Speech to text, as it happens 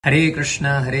Hare Krishna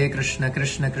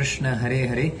Krishna Krishna Hare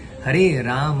Hare, Hare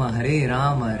Ram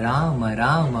Ram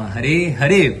Ram Hare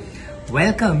Hare.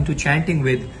 Welcome to chanting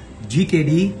with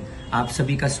GKD। आप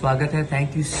सभी का स्वागत है।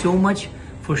 Thank you so much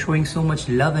for showing so much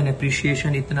love and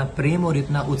appreciation. इतना प्रेम और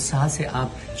इतना उत्साह से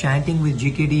आप चैंटिंग विद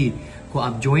GKD को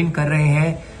आप ज्वाइन कर रहे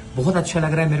हैं। बहुत अच्छा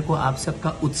लग रहा है मेरे को आप सबका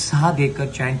उत्साह देखकर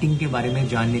चैंटिंग के बारे में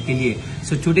जानने के लिए।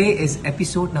 So today is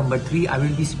episode number 3। I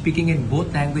will be speaking in both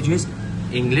languages,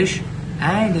 English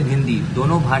and in Hindi,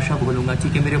 दोनों भाषा बोलूंगा।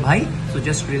 ठीक है मेरे भाई, सो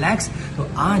जस्ट रिलैक्स। तो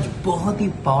आज बहुत ही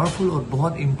पावरफुल और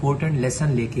बहुत इंपॉर्टेंट लेसन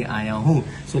लेके आया हूं।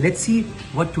 So let's see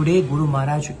what today Guru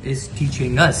Maharaj is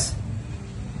teaching us.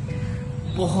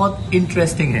 बहुत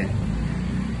इंटरेस्टिंग है।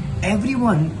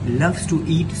 Everyone loves to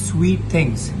eat sweet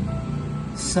things.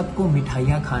 सबको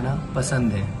मिठाइयाँ खाना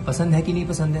पसंद है कि नहीं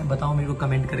पसंद है? बताओ मेरे को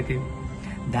कमेंट करके।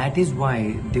 That is why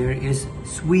there is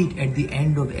sweet at the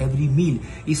end of every meal।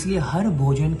 इसलिए हर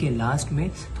भोजन के लास्ट में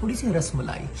थोड़ी सी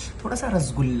रसमलाई, थोड़ा सा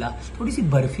रसगुल्ला, थोड़ी सी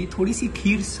बर्फी, थोड़ी सी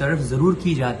खीर सर्व जरूर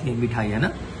की जाती है, मिठाई है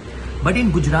ना। But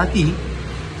in Gujarati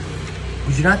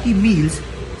meals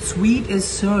sweet is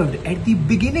served at the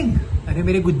beginning. अरे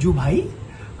मेरे गुज्जू भाई,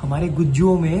 हमारे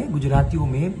गुज्जुओं में, गुजरातियों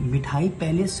में मिठाई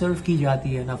पहले सर्व की जाती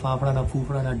है। ना फाफड़ा, ना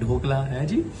फूफड़ा, ना ढोकला है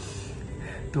जी।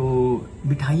 तो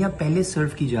मिठाइयाँ पहले सर्व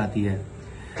की जाती है।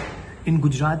 In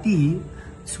Gujarati,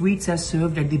 sweets are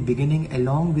served at the beginning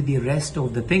along with the rest of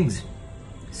the things.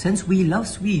 Since we love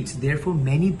sweets, therefore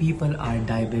many people are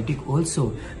diabetic also।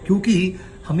 क्योंकि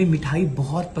हमें मिठाई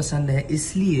बहुत पसंद है,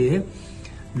 इसलिए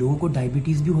लोगों को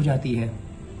डायबिटीज भी हो जाती है।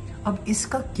 अब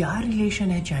इसका क्या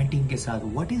रिलेशन है चैंटिंग के साथ?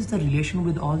 What is the relation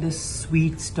with all this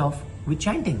sweet stuff with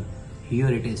chanting?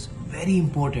 Here it is, very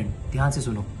important। ध्यान से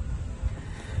सुनो।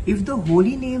 If the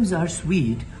holy names are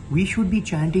sweet, we should be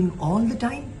chanting all the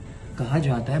time। कहा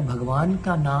जाता है भगवान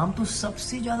का नाम तो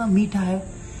सबसे ज्यादा मीठा है,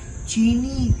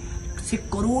 चीनी से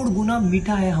करोड़ गुना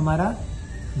मीठा है हमारा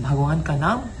भगवान का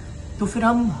नाम। तो फिर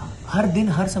हम हर दिन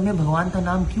हर समय भगवान का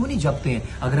नाम क्यों नहीं जपते हैं?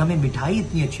 अगर हमें मिठाई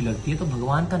इतनी अच्छी लगती है तो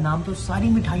भगवान का नाम तो सारी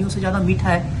मिठाइयों से ज्यादा मीठा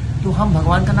है, तो हम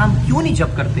भगवान का नाम क्यों नहीं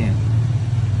जप करते हैं?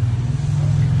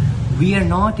 We are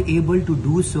not able to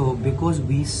do so because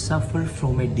we suffer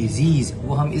from a disease।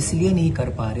 वो हम इसलिए नहीं कर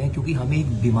पा रहे हैं क्योंकि हमें एक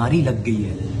बीमारी लग गई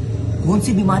है। कौन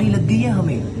सी बीमारी लग गई है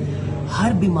हमें?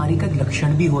 हर बीमारी का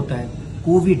लक्षण भी होता है।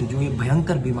 कोविड जो ये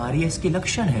भयंकर बीमारी है, इसके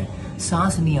लक्षण है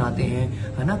सांस नहीं आते हैं,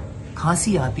 है ना,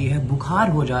 खांसी आती है, बुखार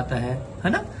हो जाता है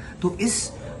ना। तो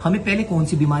इस हमें पहले कौन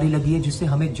सी बीमारी लगी है जिससे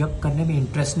हमें जप करने में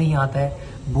इंटरेस्ट नहीं आता है,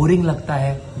 बोरिंग लगता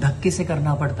है, धक्के से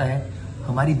करना पड़ता है?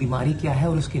 हमारी बीमारी क्या है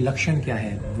और उसके लक्षण क्या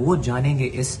है, वो जानेंगे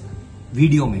इस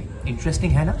वीडियो में।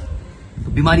 इंटरेस्टिंग है ना।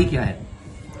 तो बीमारी क्या है?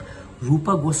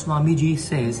 Rupa Goswami ji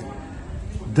says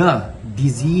the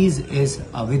disease is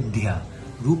अविद्या।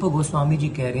 रूपा गोस्वामी जी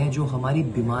कह रहे हैं जो हमारी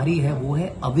बीमारी है वो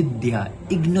है अविद्या।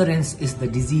 Ignorance is the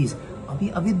disease. अभी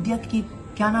अविद्या की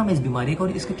क्या नाम है इस बीमारी का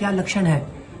और इसका क्या लक्षण है?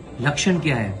 लक्षण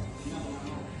क्या है?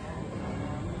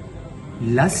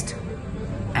 Lust,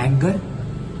 anger,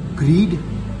 greed,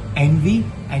 envy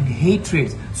and hatred।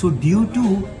 So due to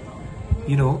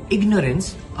ignorance,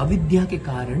 अविद्या के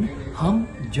कारण हम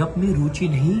जप में रुचि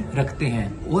नहीं रखते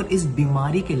हैं। और इस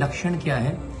बीमारी के लक्षण क्या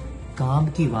है? काम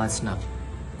की वासना।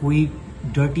 कोई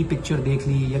डर्टी पिक्चर देख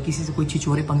ली या किसी से कोई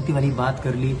छिछोरे पंक्ति वाली बात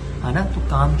कर ली, है ना, तो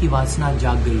काम की वासना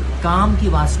जाग गई। काम की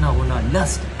वासना होना,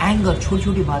 लस्ट, एंगर, छोटी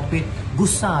छोटी बात पे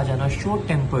गुस्सा आ जाना, शॉर्ट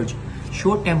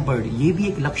टेम्पर्ड, ये भी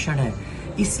एक लक्षण है।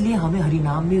 इसलिए हमें हरि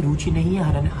नाम में रुचि नहीं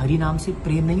है, हरि नाम से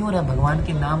प्रेम नहीं हो रहा है, भगवान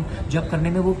के नाम जप करने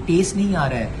में वो टेस्ट नहीं आ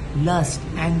रहा है। लस्ट,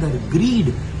 एंगर,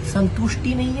 ग्रीड,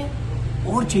 संतुष्टि नहीं है,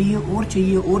 और चाहिए और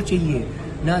चाहिए और चाहिए।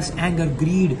 लस्ट, एंगर,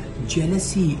 ग्रीड,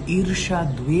 जेलसी, ईर्ष्या,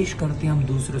 द्वेष करते हैं हम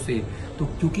दूसरों से। तो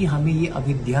क्योंकि हमें ये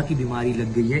अविद्या की बीमारी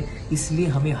लग गई है, इसलिए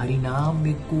हमें हरि नाम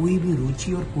में कोई भी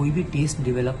रुचि और कोई भी टेस्ट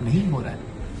डेवलप नहीं हो रहा है।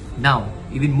 Now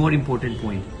even more important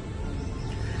point.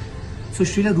 So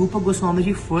Srila Rupa Goswami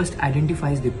Ji first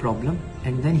identifies the problem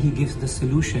and then he gives the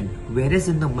solution. Whereas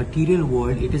in the material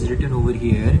world it is written over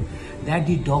here that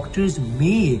the doctors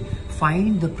may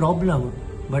find the problem,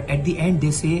 but at the end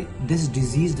they say this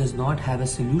disease does not have a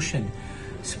solution।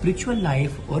 Spiritual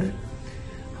life और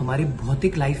हमारे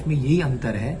भौतिक life में यही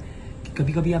अंतर है कि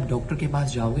कभी कभी आप डॉक्टर के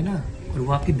पास जाओगे ना और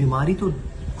वो आपकी बीमारी तो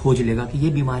खोज लेगा कि ये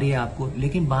बीमारी है आपको,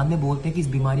 लेकिन बाद में बोलते हैं कि इस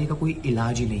बीमारी का कोई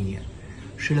इलाज ही नहीं है।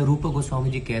 श्रील रूप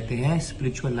गोस्वामी जी कहते हैं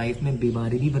स्पिरिचुअल लाइफ में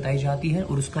बीमारी भी बताई जाती है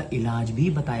और उसका इलाज भी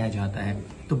बताया जाता है।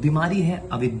 तो बीमारी है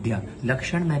अविद्या,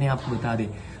 लक्षण मैंने आपको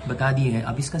बता दिए हैं।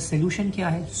 अब इसका सोल्यूशन क्या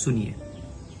है, सुनिए।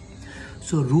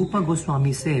 सो Rupa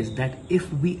Goswami says that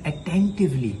if we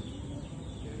attentively,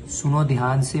 सुनो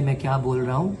ध्यान से मैं क्या बोल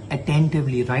रहा हूं,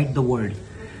 attentively, right the word,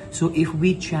 So if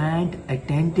we chant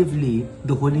attentively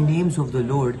the holy names of the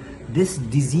Lord, this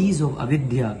disease of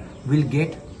avidya will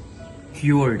get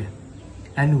cured,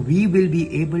 and we will be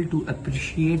able to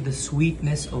appreciate the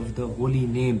sweetness of the holy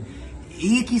name.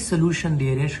 एक ही solution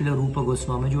दे रहे हैं श्रील रूप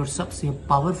गोस्वामी जी, और सबसे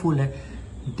powerful है,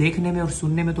 देखने में और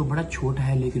सुनने में तो बड़ा छोटा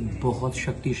है लेकिन बहुत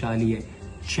शक्तिशाली है.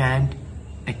 Chant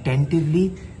attentively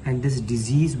and this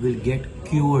disease will get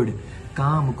cured.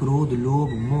 काम, क्रोध,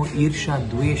 लोभ, मोह, ईर्ष्या,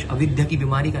 द्वेष, अविद्या की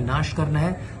बीमारी का नाश करना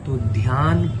है तो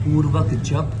ध्यान पूर्वक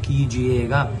जप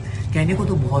कीजिएगा. कहने को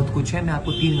तो बहुत कुछ है, मैं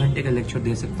आपको 3 घंटे का लेक्चर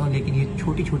दे सकता हूँ, लेकिन ये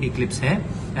छोटी छोटी क्लिप्स हैं.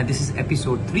 And this is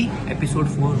episode 3. Episode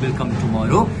 4 will come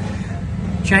tomorrow.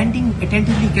 Chanting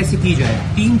attentively कैसे की जाए?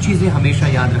 3 चीजें हमेशा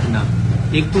याद रखना.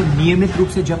 एक तो नियमित रूप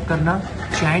से जप करना,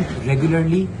 चैंट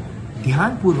रेगुलरली,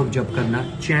 ध्यान पूर्वक जप करना,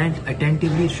 chant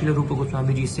attentively Srila Rupa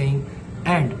Goswami ji saying,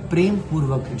 and प्रेम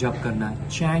पूर्वक जप करना,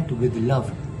 चैंट विद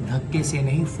लव. धक्के से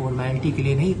नहीं, फॉर्मेलिटी के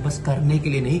लिए नहीं, बस करने के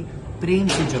लिए नहीं, प्रेम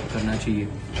से जप करना चाहिए.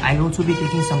 I will also be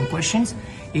taking some questions.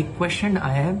 एक क्वेश्चन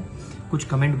आया है कुछ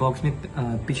कमेंट बॉक्स में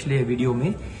पिछले वीडियो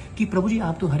में कि प्रभु जी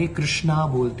आप तो हरे कृष्णा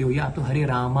बोलते हो या आप तो हरे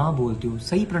रामा बोलते हो.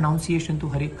 सही प्रोनाउंसिएशन तो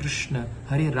हरे कृष्ण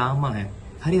हरे रामा है,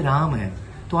 हरे राम है,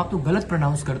 तो आप तो गलत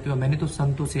प्रोनाउंस करते हो. मैंने तो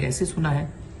संतों से ऐसे सुना है.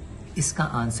 इसका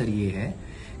आंसर ये है,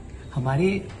 हमारे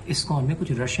इस्कॉन में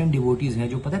कुछ रशियन डिवोटीज हैं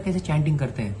जो पता कैसे चैंटिंग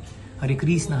करते हैं, हरे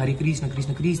कृष्ण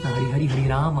कृष्ण कृष्ण हरि हरि, हरि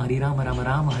राम राम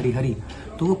राम हरि हरि.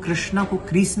 तो वो कृष्णा को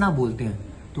कृष्णा बोलते हैं,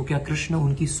 तो क्या कृष्ण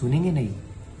उनकी सुनेंगे? नहीं.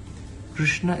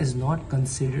 Krishna is not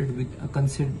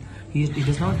he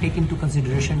does not take into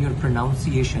consideration your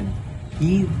pronunciation.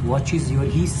 He watches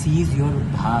he sees your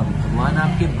भाव. भगवान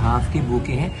आपके भाव के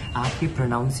भूखे हैं, आपके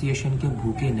pronunciation के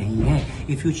भूखे नहीं हैं.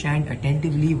 If you chant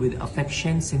attentively with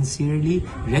affection, sincerely,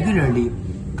 regularly,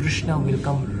 Krishna will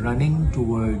come running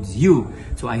towards you.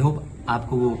 So I hope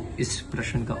आपको वो इस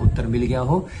प्रश्न का उत्तर मिल गया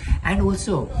हो. And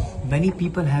also many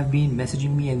people have been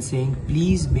messaging me and saying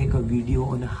please make a video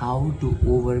on how to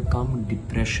overcome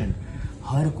depression.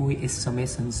 हर कोई इस समय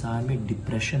संसार में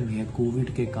डिप्रेशन में है.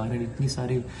 कोविड के कारण इतनी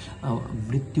सारे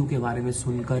मृत्यु के बारे में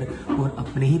सुनकर और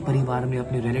अपने ही परिवार में,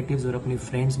 अपने रिलेटिव्स और अपने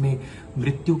फ्रेंड्स में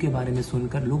मृत्यु के बारे में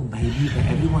सुनकर लोग भयभीत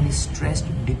हैं. Everyone is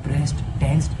stressed, depressed,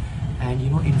 tensed and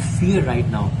in fear right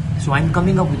now. So I'm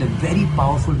coming up with a very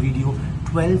powerful video,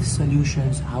 12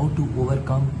 solutions how to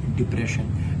overcome depression.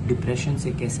 Depression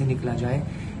से कैसे निकला जाए,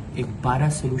 एक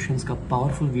 12 solutions का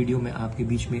पावरफुल वीडियो मैं आपके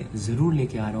बीच में जरूर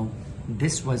लेके आ रहा हूँ.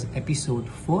 This was episode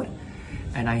 4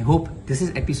 and I hope this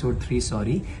is episode 3,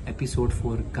 sorry, episode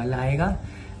 4 कल आएगा.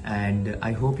 And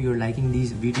I hope you're liking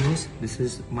these videos. This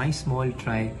is my small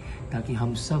try ताकि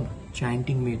हम सब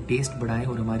चैंटिंग में टेस्ट बढ़ाएं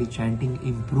और हमारी चैंटिंग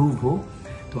इम्प्रूव हो.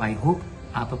 तो आई होप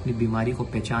आप अपनी बीमारी को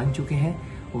पहचान चुके हैं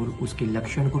और उसके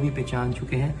लक्षण को भी पहचान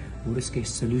चुके हैं और उसके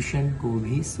सोल्यूशन को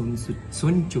भी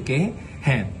सुन चुके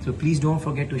हैं. So please don't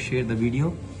forget to share the video.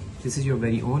 This is your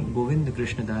very own Govind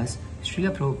Krishnadas. Srila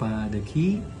Prabhupada की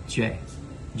जय.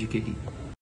 GKT.